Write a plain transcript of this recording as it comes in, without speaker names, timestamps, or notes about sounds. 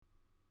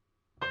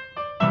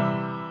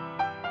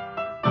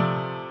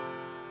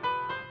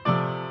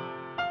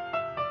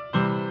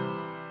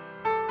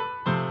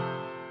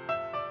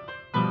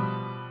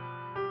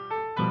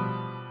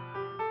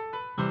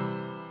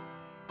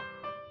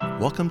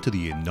Welcome to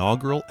the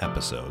inaugural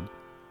episode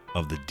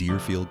of the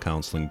Deerfield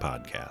Counseling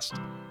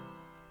podcast.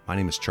 My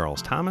name is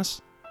Charles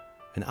Thomas,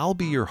 and I'll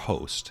be your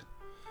host.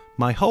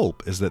 My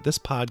hope is that this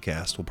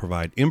podcast will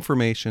provide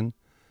information,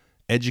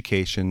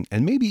 education,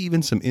 and maybe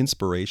even some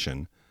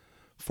inspiration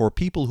for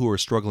people who are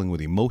struggling with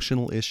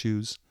emotional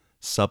issues,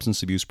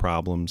 substance abuse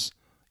problems,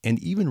 and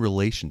even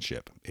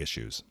relationship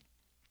issues.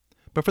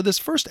 But for this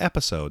first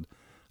episode,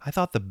 I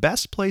thought the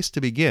best place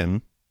to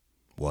begin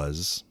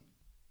was,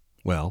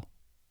 well,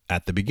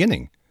 at the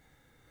beginning.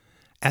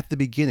 At the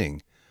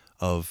beginning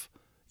of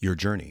your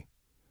journey.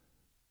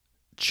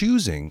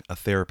 Choosing a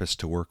therapist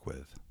to work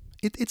with.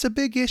 It's a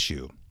big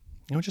issue.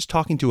 Just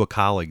talking to a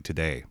colleague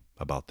today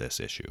about this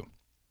issue.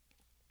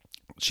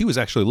 She was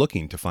actually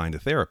looking to find a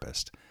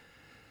therapist.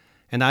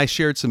 And I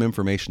shared some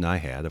information I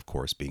had, of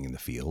course, being in the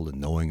field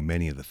and knowing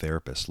many of the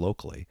therapists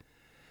locally.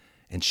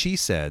 And she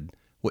said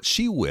what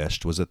she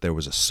wished was that there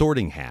was a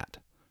sorting hat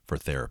for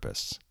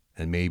therapists,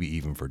 and maybe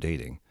even for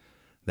dating,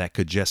 that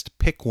could just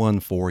pick one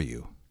for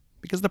you.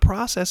 Because the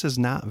process is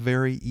not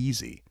very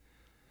easy.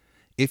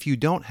 If you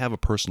don't have a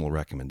personal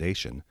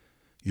recommendation,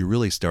 you're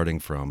really starting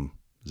from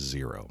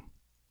zero.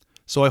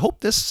 So I hope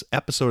this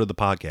episode of the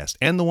podcast,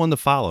 and the one to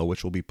follow,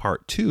 which will be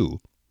part 2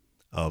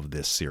 of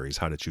this series,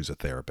 How to Choose a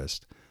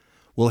Therapist,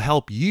 will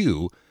help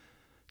you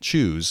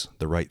choose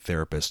the right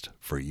therapist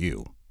for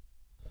you.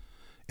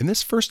 In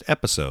this first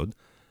episode,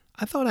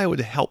 I thought I would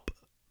help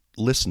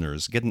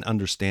listeners get an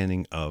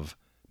understanding of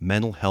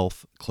mental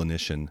health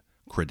clinician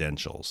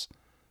credentials.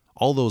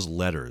 All those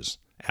letters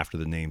after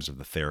the names of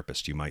the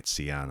therapist you might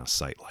see on a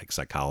site like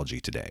Psychology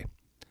Today.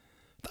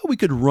 I thought we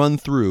could run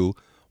through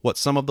what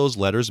some of those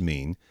letters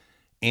mean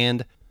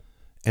and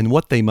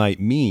what they might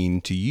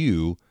mean to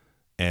you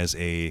as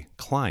a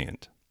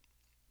client.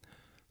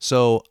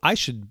 So I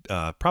should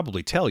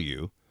probably tell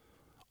you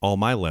all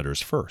my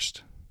letters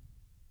first.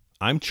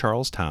 I'm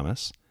Charles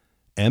Thomas,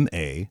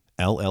 M.A.,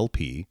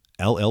 LLP,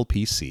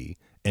 LLPC,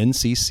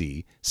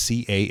 NCC,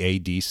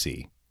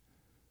 CAADC.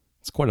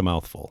 It's quite a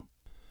mouthful.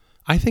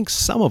 I think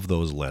some of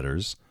those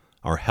letters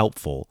are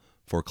helpful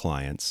for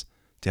clients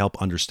to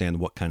help understand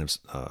what kind of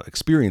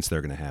experience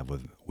they're going to have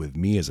with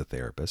me as a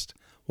therapist,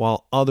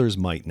 while others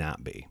might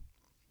not be.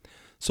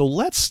 So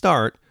let's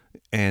start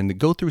and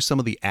go through some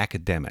of the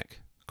academic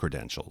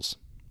credentials.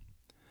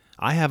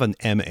 I have an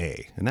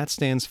MA, and that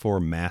stands for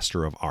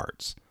Master of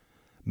Arts.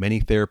 Many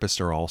therapists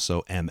are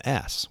also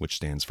MS, which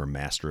stands for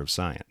Master of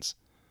Science.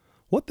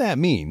 What that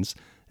means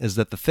is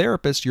that the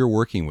therapist you're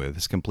working with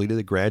has completed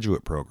a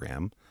graduate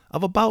program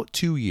of about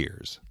 2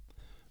 years.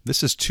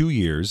 This is 2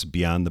 years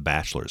beyond the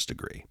bachelor's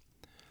degree.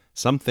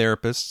 Some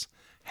therapists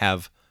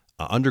have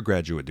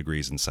undergraduate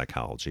degrees in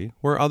psychology,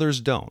 where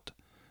others don't.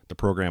 The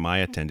program I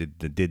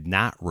attended did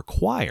not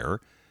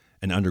require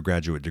an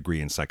undergraduate degree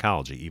in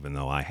psychology, even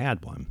though I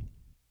had one.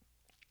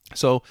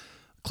 So,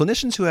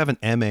 clinicians who have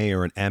an MA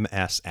or an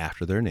MS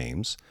after their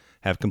names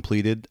have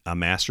completed a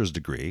master's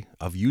degree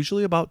of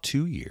usually about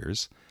 2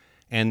 years,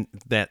 and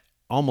that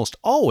almost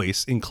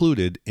always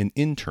included an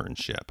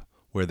internship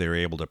where they're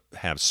able to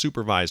have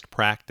supervised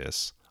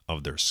practice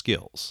of their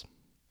skills.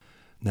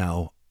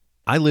 Now,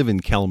 I live in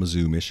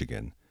Kalamazoo,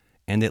 Michigan,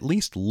 and at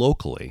least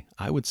locally,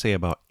 I would say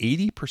about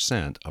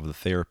 80% of the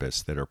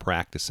therapists that are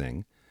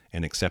practicing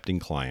and accepting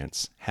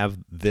clients have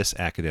this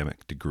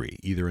academic degree,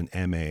 either an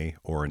MA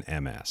or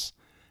an MS.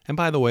 And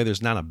by the way,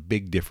 there's not a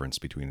big difference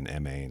between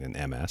an MA and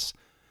an MS.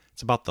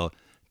 It's about the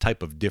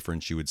type of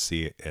difference you would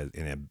see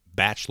in a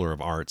Bachelor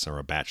of Arts or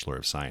a Bachelor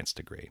of Science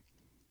degree.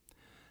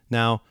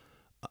 Now,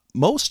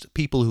 most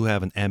people who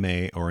have an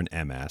MA or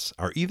an MS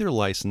are either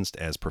licensed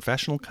as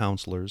professional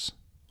counselors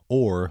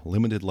or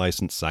limited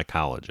licensed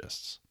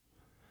psychologists.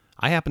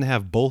 I happen to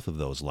have both of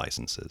those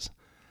licenses.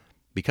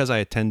 Because I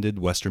attended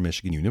Western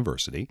Michigan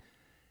University,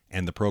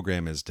 and the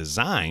program is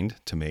designed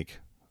to make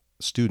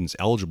students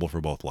eligible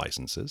for both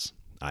licenses,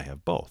 I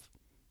have both.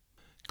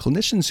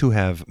 Clinicians who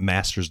have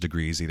master's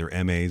degrees, either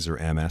MAs or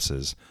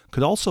MSs,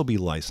 could also be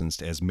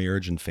licensed as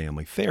marriage and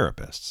family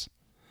therapists.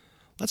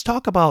 Let's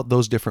talk about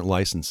those different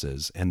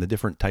licenses and the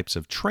different types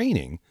of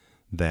training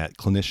that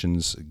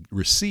clinicians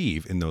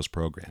receive in those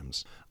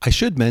programs. I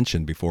should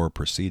mention before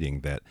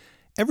proceeding that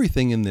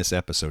everything in this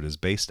episode is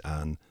based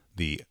on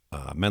the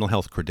mental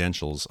health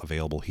credentials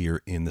available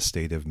here in the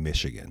state of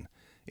Michigan.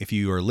 If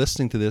you are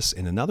listening to this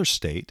in another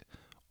state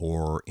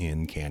or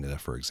in Canada,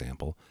 for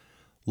example,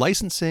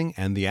 licensing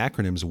and the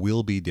acronyms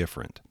will be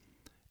different.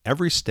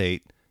 Every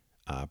state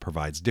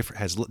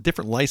has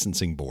different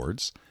licensing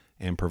boards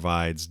and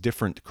provides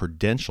different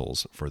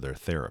credentials for their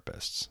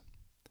therapists.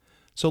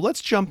 So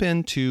let's jump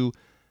into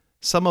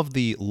some of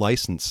the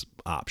license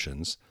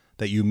options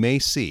that you may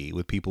see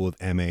with people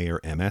with MA or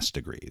MS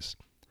degrees.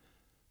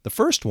 The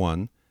first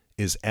one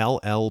is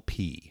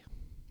LLP.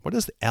 What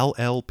does the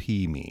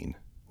LLP mean?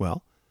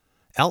 Well,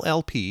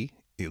 LLP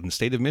in the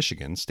state of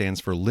Michigan stands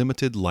for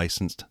Limited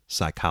Licensed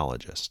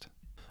Psychologist.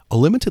 A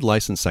limited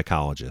licensed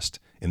psychologist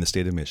in the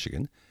state of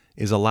Michigan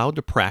is allowed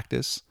to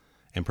practice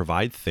and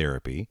provide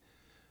therapy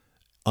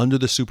under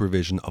the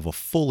supervision of a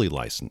fully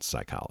licensed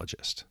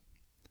psychologist.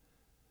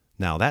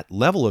 Now, that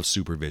level of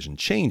supervision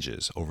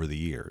changes over the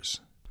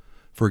years.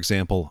 For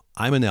example,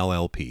 I'm an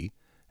LLP,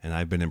 and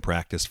I've been in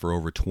practice for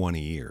over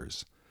 20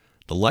 years.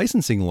 The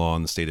licensing law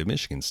in the state of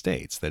Michigan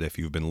states that if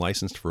you've been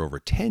licensed for over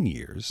 10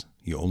 years,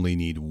 you only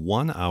need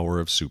 1 hour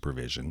of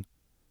supervision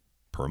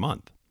per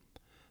month.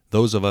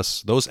 Those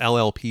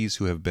LLPs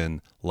who have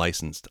been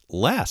licensed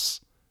less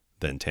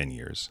than 10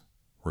 years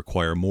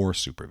require more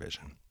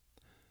supervision.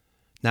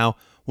 Now,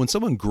 when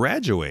someone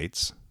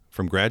graduates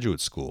from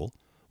graduate school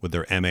with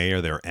their MA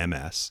or their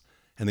MS,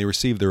 and they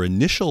receive their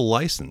initial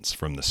license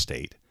from the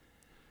state,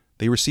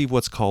 they receive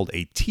what's called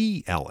a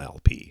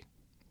TLLP.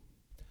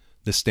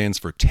 This stands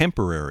for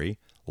Temporary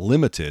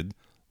Limited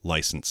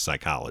Licensed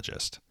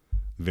Psychologist.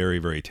 Very,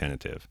 very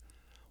tentative.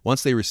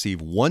 Once they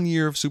receive 1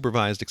 year of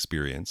supervised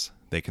experience,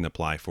 they can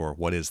apply for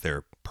what is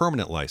their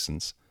permanent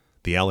license,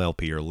 the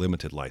LLP or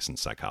Limited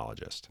Licensed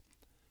Psychologist.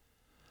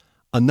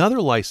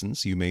 Another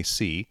license you may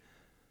see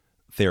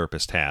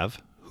therapists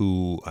have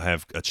who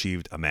have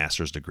achieved a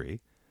master's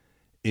degree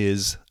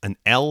is an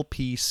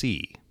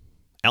LPC.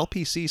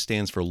 LPC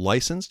stands for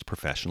Licensed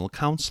Professional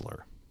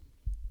Counselor.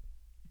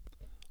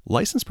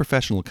 Licensed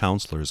professional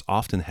counselors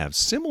often have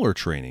similar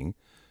training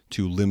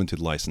to limited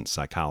licensed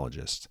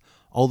psychologists,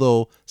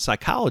 although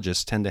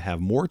psychologists tend to have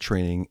more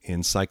training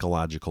in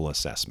psychological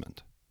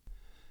assessment.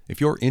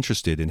 If you're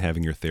interested in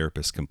having your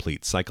therapist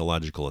complete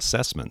psychological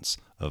assessments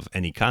of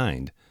any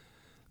kind,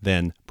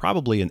 then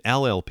probably an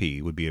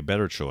LLP would be a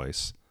better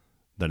choice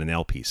than an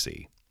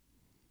LPC.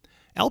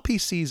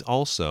 LPCs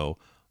also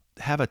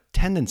have a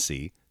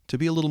tendency to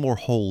be a little more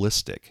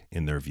holistic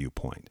in their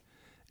viewpoint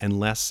and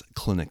less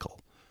clinical.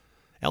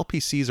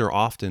 LPCs are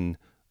often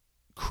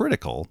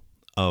critical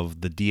of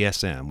the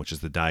DSM, which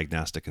is the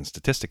Diagnostic and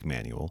Statistic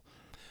Manual,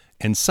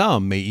 and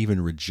some may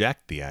even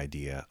reject the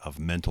idea of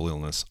mental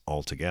illness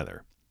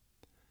altogether.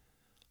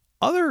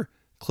 Other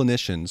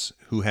clinicians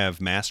who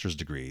have master's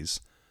degrees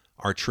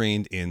are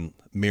trained in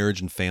marriage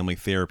and family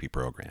therapy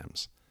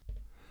programs.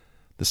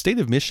 The state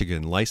of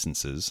Michigan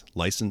licenses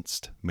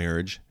licensed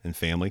marriage and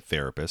family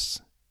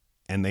therapists,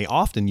 and they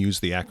often use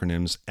the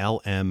acronyms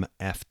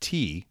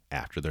LMFT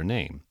after their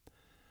name.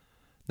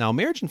 Now,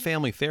 marriage and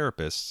family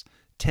therapists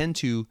tend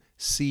to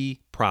see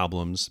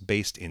problems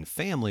based in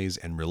families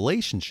and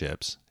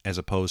relationships as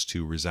opposed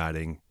to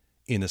residing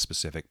in a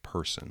specific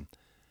person.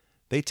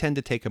 They tend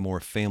to take a more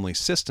family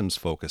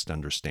systems-focused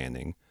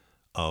understanding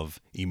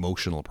of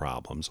emotional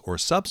problems or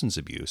substance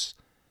abuse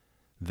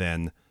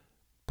than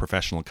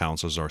professional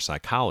counselors or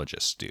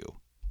psychologists do.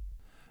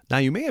 Now,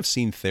 you may have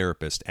seen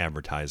therapists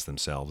advertise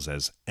themselves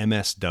as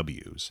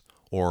MSWs,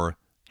 or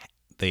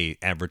they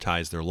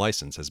advertise their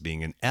license as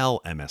being an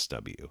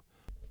LMSW.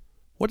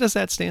 What does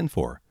that stand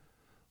for?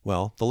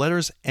 Well, the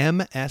letters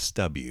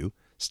MSW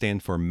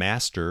stand for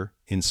Master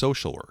in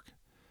Social Work.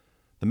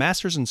 The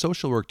Master's in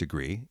Social Work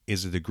degree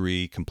is a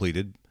degree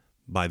completed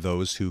by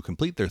those who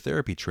complete their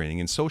therapy training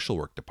in social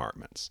work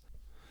departments.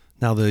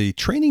 Now, the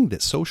training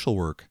that social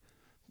work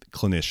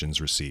clinicians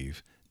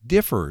receive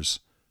differs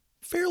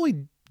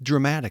fairly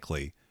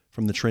dramatically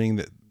from the training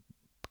that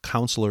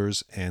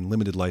counselors and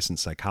limited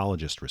licensed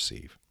psychologists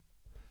receive.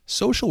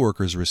 Social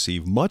workers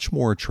receive much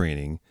more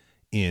training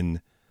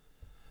in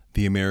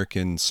the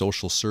American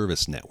Social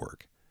Service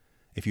Network.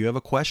 If you have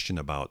a question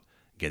about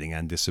getting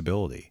on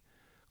disability,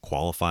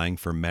 qualifying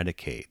for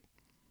Medicaid,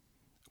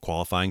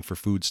 qualifying for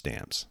food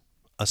stamps,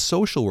 a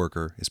social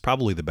worker is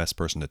probably the best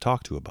person to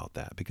talk to about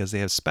that because they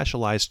have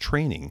specialized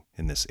training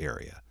in this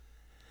area.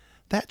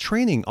 That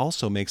training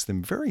also makes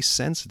them very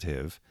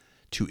sensitive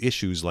to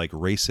issues like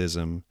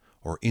racism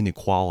or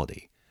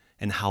inequality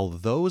and how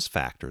those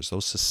factors,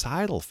 those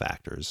societal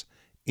factors,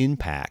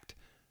 impact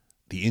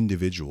the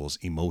individual's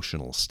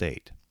emotional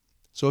state.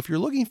 So if you're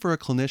looking for a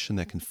clinician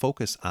that can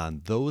focus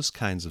on those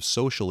kinds of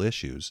social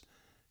issues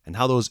and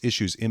how those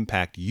issues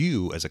impact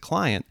you as a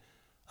client,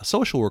 a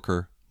social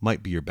worker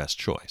might be your best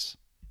choice.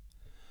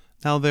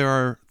 Now, there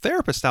are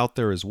therapists out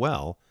there as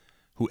well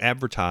who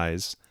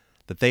advertise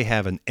that they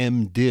have an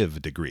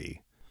MDiv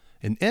degree.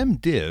 An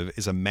MDiv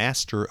is a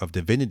Master of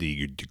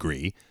Divinity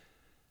degree,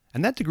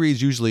 and that degree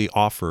is usually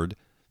offered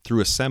through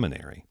a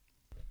seminary.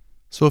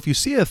 So if you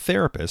see a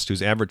therapist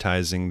who's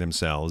advertising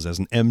themselves as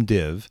an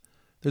MDiv,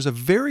 there's a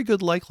very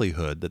good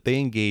likelihood that they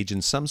engage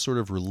in some sort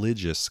of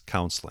religious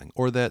counseling,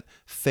 or that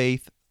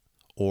faith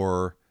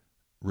or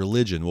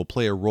religion will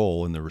play a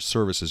role in the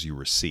services you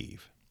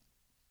receive.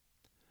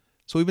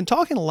 So we've been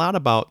talking a lot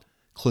about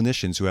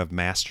clinicians who have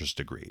master's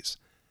degrees.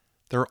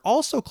 There are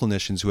also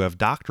clinicians who have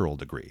doctoral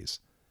degrees.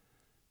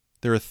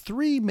 There are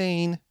 3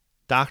 main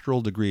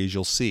doctoral degrees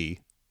you'll see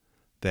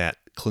that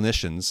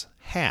clinicians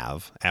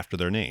have after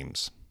their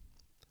names.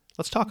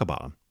 Let's talk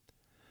about them.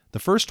 The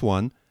first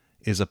one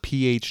is a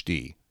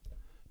PhD.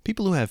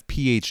 People who have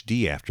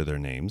PhD after their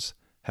names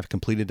have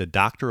completed a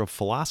Doctor of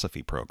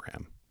Philosophy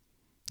program.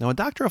 Now, a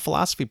Doctor of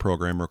Philosophy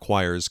program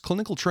requires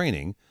clinical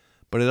training,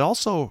 but it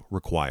also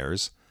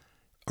requires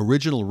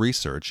original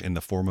research in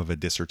the form of a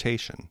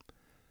dissertation.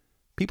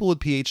 People with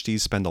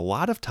PhDs spend a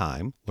lot of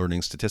time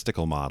learning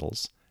statistical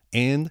models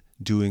and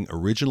doing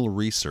original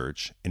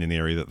research in an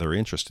area that they're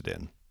interested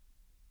in.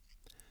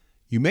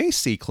 You may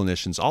see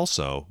clinicians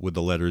also with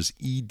the letters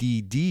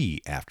EDD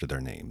after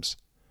their names.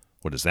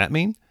 What does that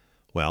mean?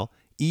 Well,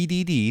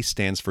 EDD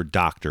stands for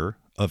Doctor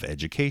of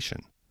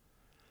Education.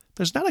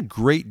 There's not a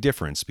great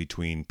difference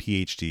between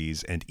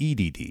PhDs and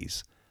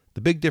EDDs.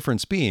 The big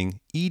difference being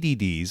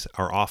EDDs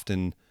are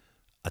often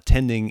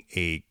attending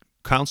a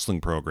counseling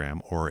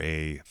program or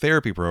a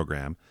therapy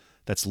program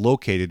that's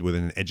located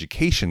within an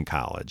education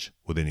college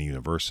within a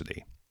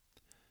university.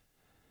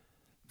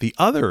 The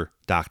other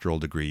doctoral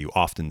degree you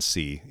often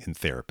see in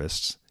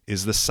therapists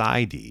is the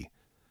PsyD,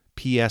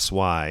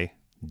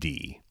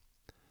 PSYD.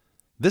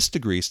 This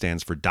degree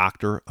stands for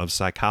Doctor of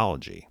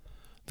Psychology.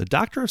 The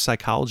Doctor of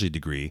Psychology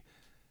degree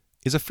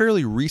is a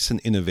fairly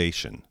recent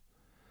innovation.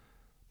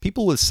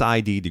 People with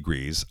PsyD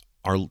degrees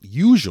are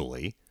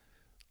usually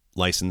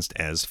licensed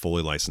as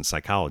fully licensed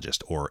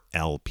psychologists, or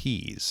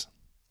LPs.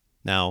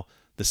 Now,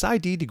 the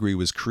PsyD degree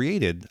was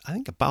created, I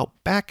think,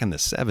 about back in the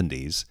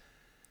 70s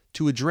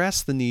to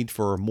address the need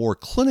for more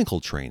clinical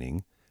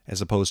training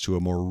as opposed to a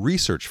more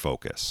research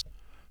focus.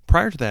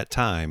 Prior to that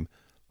time,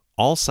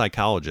 all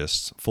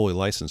psychologists, fully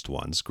licensed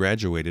ones,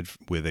 graduated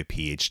with a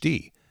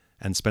PhD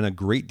and spent a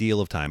great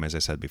deal of time, as I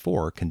said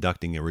before,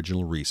 conducting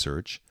original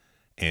research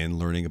and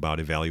learning about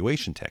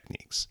evaluation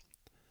techniques.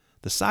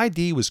 The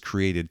PsyD was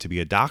created to be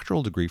a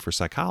doctoral degree for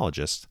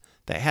psychologists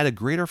that had a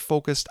greater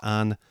focus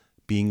on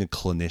being a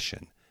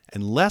clinician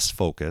and less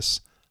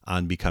focus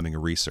on becoming a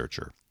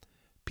researcher.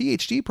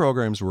 PhD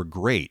programs were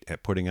great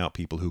at putting out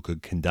people who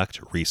could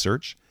conduct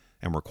research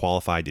and were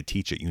qualified to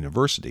teach at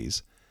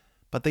universities,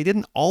 but they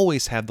didn't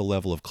always have the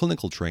level of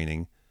clinical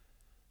training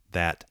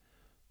that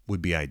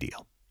would be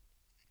ideal.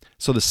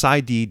 So the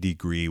PsyD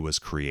degree was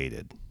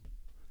created.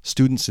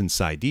 Students in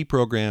PsyD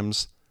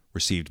programs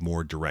received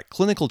more direct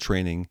clinical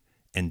training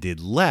and did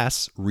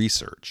less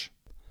research.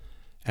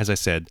 As I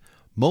said,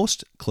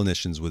 most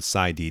clinicians with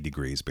PsyD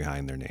degrees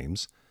behind their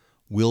names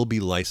will be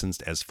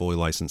licensed as fully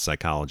licensed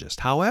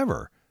psychologists.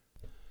 However,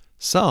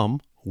 some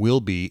will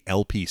be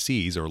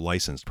LPCs, or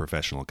licensed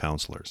professional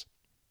counselors.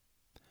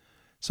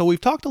 So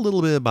we've talked a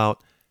little bit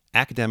about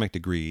academic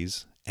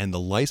degrees and the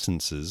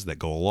licenses that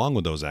go along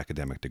with those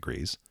academic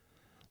degrees.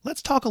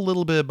 Let's talk a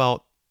little bit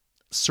about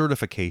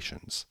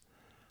certifications.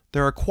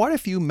 There are quite a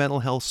few mental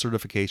health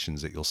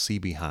certifications that you'll see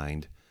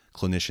behind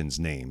clinicians'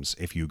 names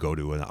if you go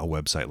to a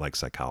website like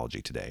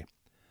Psychology Today.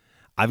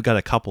 I've got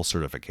a couple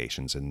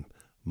certifications in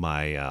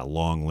my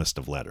long list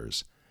of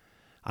letters.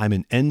 I'm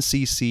an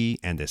NCC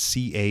and a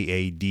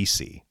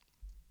CAADC.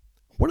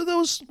 What do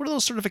those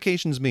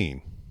certifications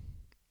mean?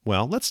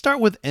 Well, let's start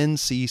with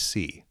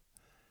NCC.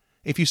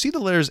 If you see the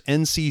letters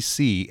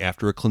NCC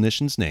after a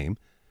clinician's name,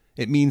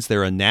 it means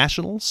they're a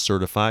National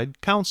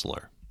Certified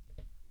Counselor.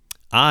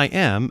 I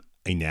am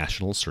a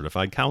National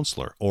Certified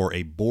Counselor, or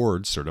a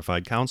Board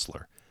Certified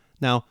Counselor.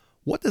 Now,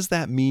 what does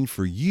that mean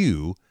for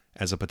you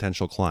as a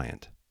potential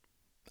client?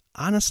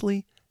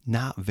 Honestly,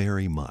 not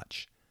very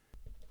much.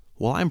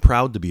 While I'm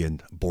proud to be a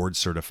board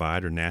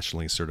certified or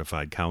nationally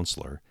certified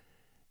counselor,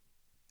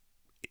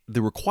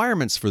 the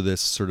requirements for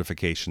this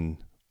certification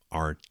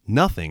are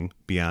nothing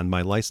beyond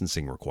my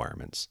licensing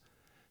requirements.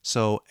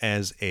 So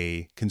as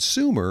a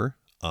consumer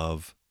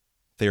of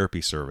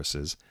therapy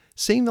services,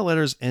 seeing the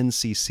letters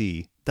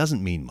NCC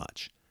doesn't mean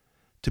much.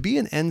 To be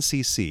an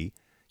NCC,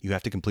 you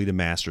have to complete a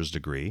master's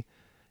degree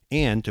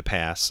and to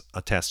pass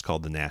a test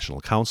called the National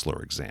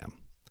Counselor Exam.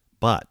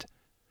 But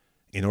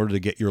in order to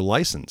get your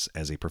license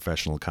as a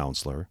professional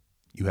counselor,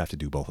 you have to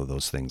do both of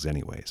those things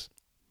anyways.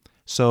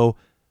 So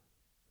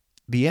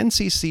the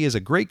NCC is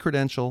a great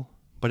credential,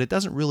 but it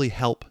doesn't really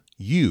help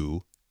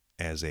you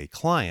as a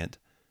client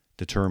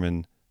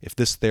determine if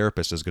this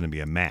therapist is going to be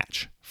a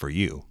match for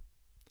you.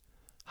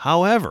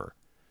 However,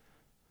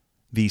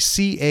 the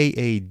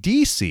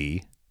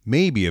CAADC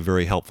may be a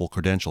very helpful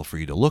credential for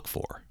you to look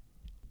for.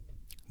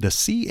 The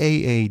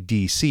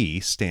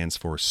CAADC stands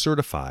for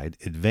Certified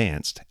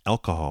Advanced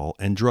Alcohol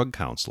and Drug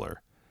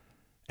Counselor.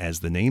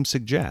 As the name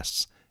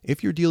suggests,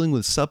 if you're dealing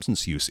with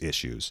substance use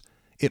issues,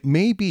 it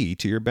may be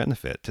to your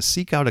benefit to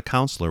seek out a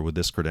counselor with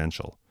this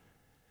credential.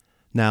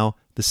 Now,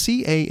 the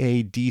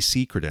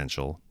CAADC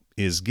credential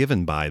is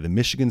given by the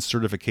Michigan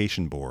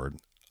Certification Board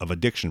of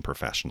Addiction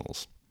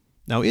Professionals.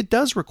 Now, it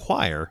does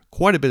require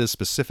quite a bit of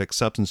specific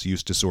substance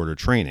use disorder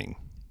training.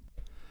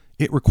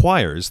 It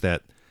requires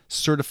that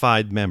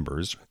certified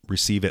members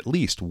receive at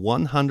least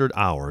 100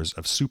 hours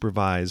of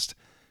supervised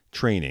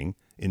training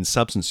in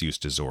substance use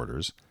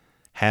disorders,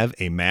 have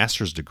a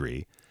master's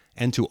degree,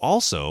 and to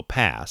also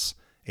pass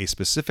a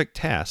specific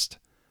test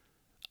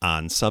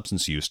on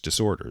substance use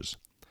disorders.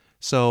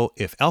 So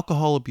if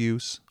alcohol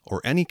abuse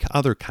or any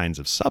other kinds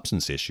of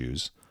substance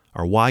issues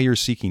are why you're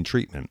seeking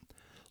treatment,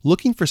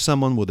 looking for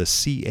someone with a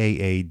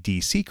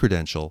CAADC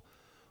credential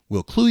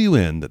will clue you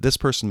in that this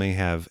person may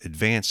have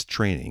advanced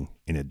training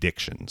in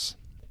addictions.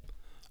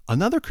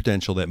 Another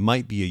credential that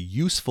might be a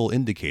useful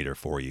indicator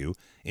for you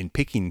in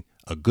picking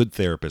a good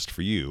therapist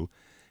for you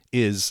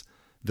is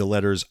the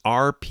letters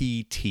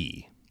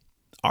RPT.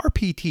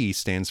 RPT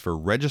stands for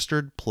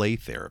Registered Play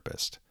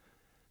Therapist.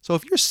 So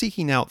if you're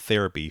seeking out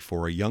therapy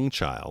for a young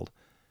child,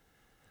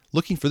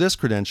 looking for this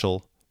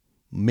credential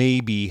may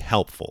be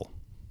helpful.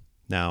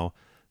 Now,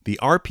 the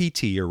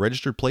RPT, or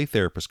Registered Play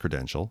Therapist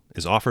credential,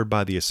 is offered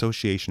by the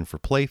Association for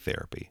Play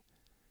Therapy.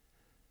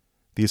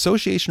 The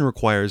association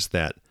requires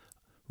that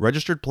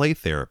registered play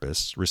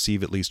therapists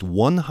receive at least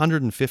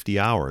 150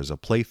 hours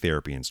of play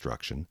therapy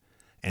instruction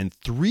and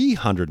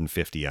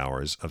 350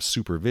 hours of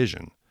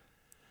supervision.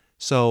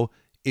 So,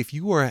 if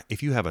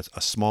you have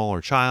a smaller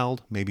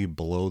child, maybe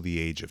below the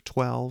age of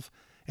 12,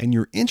 and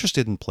you're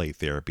interested in play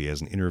therapy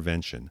as an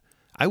intervention,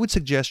 I would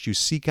suggest you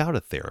seek out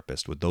a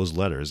therapist with those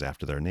letters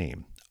after their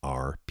name,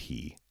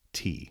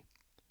 RPT.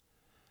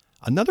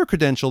 Another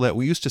credential that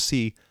we used to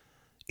see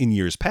in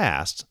years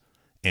past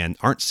and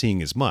aren't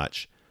seeing as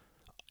much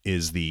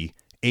is the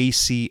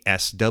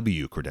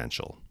ACSW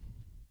credential.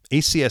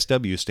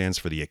 ACSW stands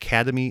for the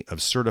Academy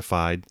of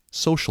Certified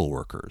Social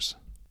Workers.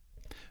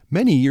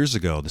 Many years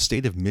ago, the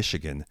state of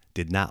Michigan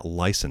did not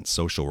license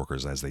social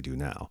workers as they do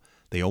now.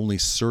 They only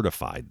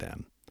certified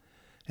them.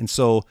 And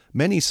so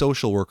many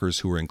social workers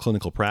who were in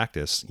clinical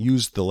practice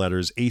used the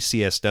letters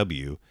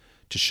ACSW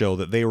to show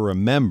that they were a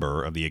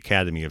member of the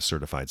Academy of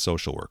Certified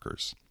Social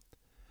Workers.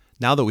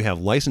 Now that we have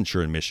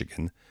licensure in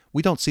Michigan,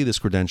 we don't see this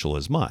credential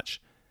as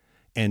much,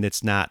 and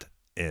it's not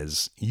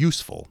as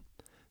useful.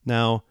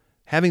 Now,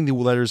 having the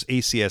letters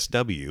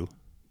ACSW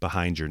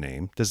behind your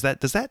name, does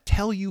that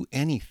tell you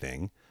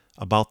anything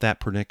about that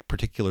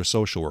particular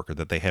social worker,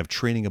 that they have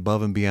training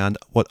above and beyond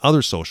what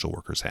other social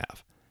workers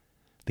have?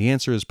 The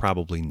answer is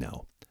probably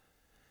no.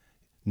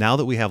 Now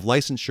that we have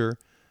licensure,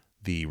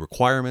 the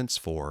requirements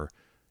for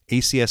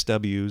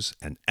ACSWs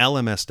and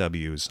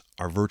LMSWs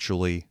are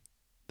virtually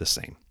the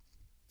same.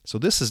 So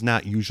this is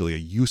not usually a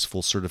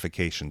useful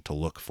certification to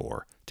look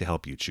for to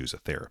help you choose a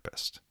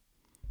therapist.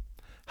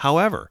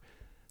 However,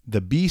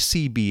 the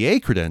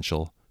BCBA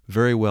credential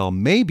very well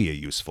may be a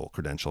useful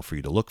credential for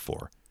you to look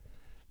for.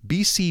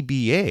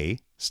 BCBA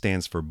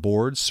stands for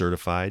Board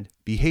Certified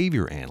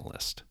Behavior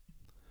Analyst.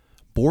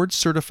 Board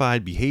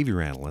Certified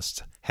Behavior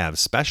Analysts have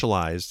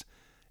specialized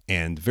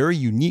and very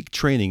unique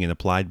training in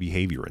applied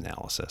behavior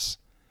analysis.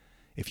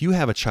 If you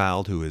have a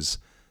child who is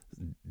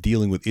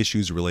dealing with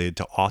issues related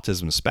to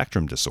autism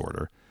spectrum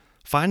disorder,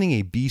 finding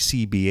a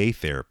BCBA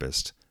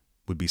therapist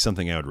would be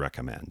something I would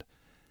recommend.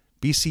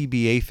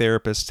 BCBA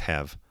therapists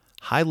have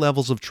high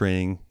levels of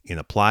training in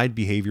applied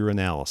behavior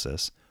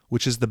analysis,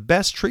 which is the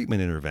best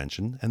treatment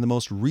intervention and the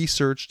most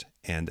researched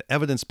and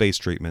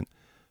evidence-based treatment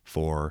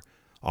for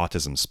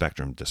autism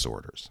spectrum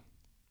disorders.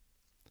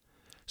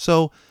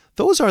 So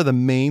those are the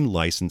main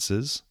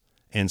licenses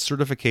and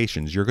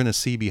certifications you're going to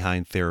see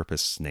behind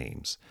therapists'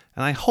 names.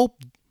 And I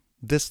hope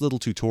this little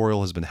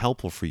tutorial has been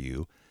helpful for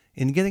you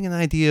in getting an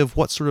idea of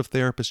what sort of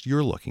therapist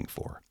you're looking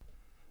for.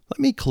 Let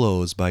me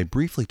close by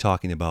briefly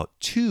talking about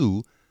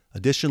 2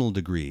 additional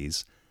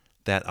degrees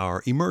that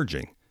are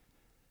emerging.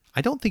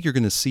 I don't think you're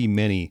going to see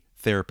many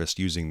therapists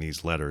using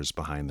these letters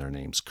behind their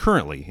names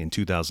currently in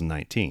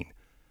 2019,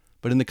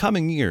 but in the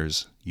coming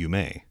years, you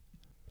may.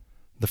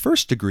 The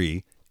first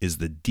degree is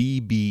the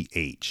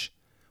DBH,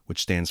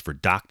 which stands for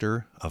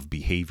Doctor of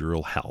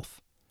Behavioral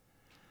Health.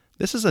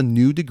 This is a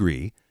new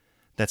degree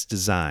that's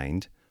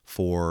designed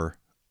for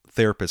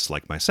therapists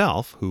like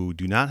myself who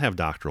do not have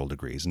doctoral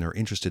degrees and are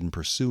interested in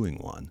pursuing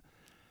one.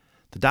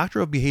 The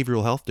Doctor of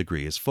Behavioral Health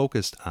degree is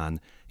focused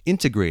on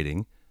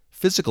integrating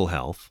physical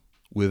health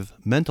with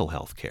mental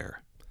health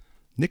care.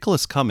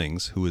 Nicholas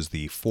Cummings, who is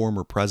the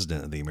former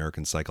president of the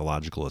American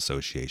Psychological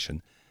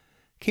Association,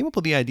 came up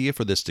with the idea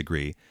for this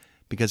degree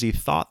because he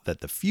thought that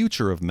the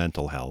future of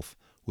mental health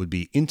would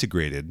be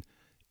integrated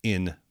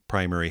in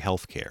primary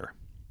health care.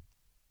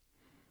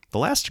 The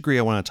last degree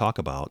I want to talk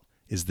about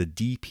is the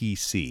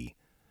DPC.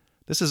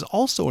 This is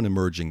also an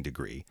emerging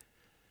degree.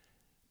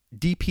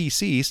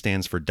 DPC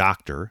stands for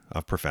Doctor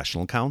of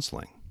Professional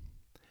Counseling.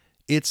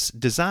 It's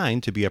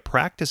designed to be a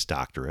practice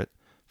doctorate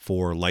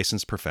for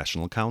licensed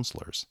professional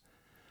counselors.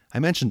 I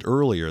mentioned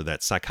earlier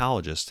that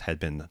psychologists had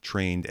been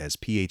trained as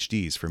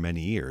PhDs for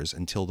many years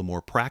until the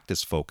more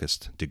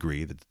practice-focused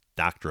degree, the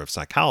Doctor of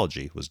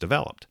Psychology, was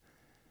developed.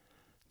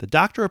 The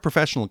Doctor of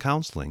Professional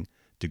Counseling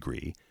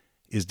degree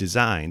is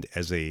designed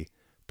as a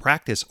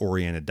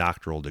practice-oriented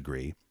doctoral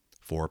degree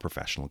for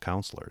professional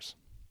counselors.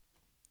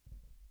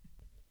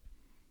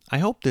 I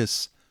hope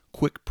this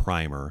quick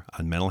primer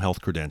on mental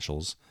health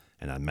credentials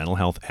and on mental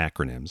health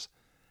acronyms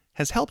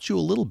has helped you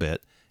a little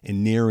bit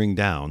in narrowing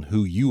down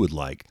who you would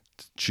like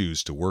to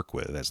choose to work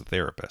with as a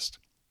therapist.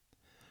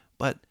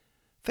 But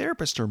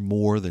therapists are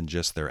more than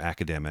just their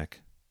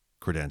academic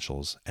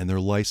credentials and their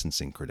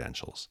licensing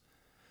credentials.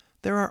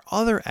 There are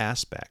other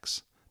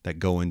aspects that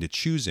go into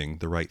choosing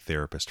the right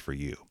therapist for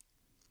you.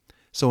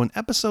 So in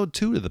episode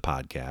 2 of the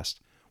podcast,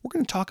 we're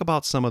going to talk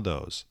about some of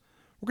those.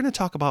 We're going to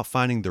talk about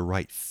finding the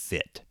right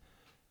fit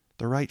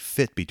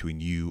between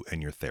you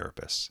and your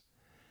therapist.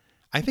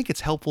 I think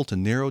it's helpful to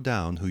narrow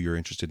down who you're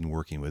interested in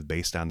working with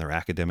based on their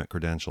academic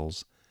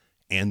credentials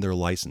and their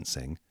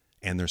licensing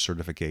and their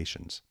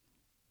certifications.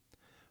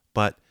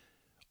 But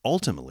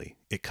ultimately,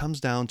 it comes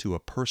down to a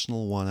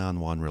personal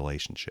one-on-one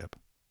relationship.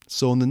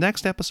 So in the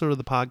next episode of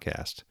the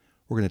podcast,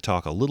 we're going to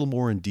talk a little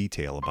more in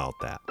detail about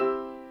that.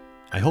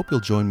 I hope you'll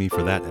join me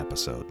for that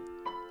episode.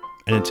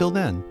 And until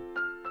then,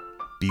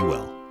 be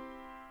well.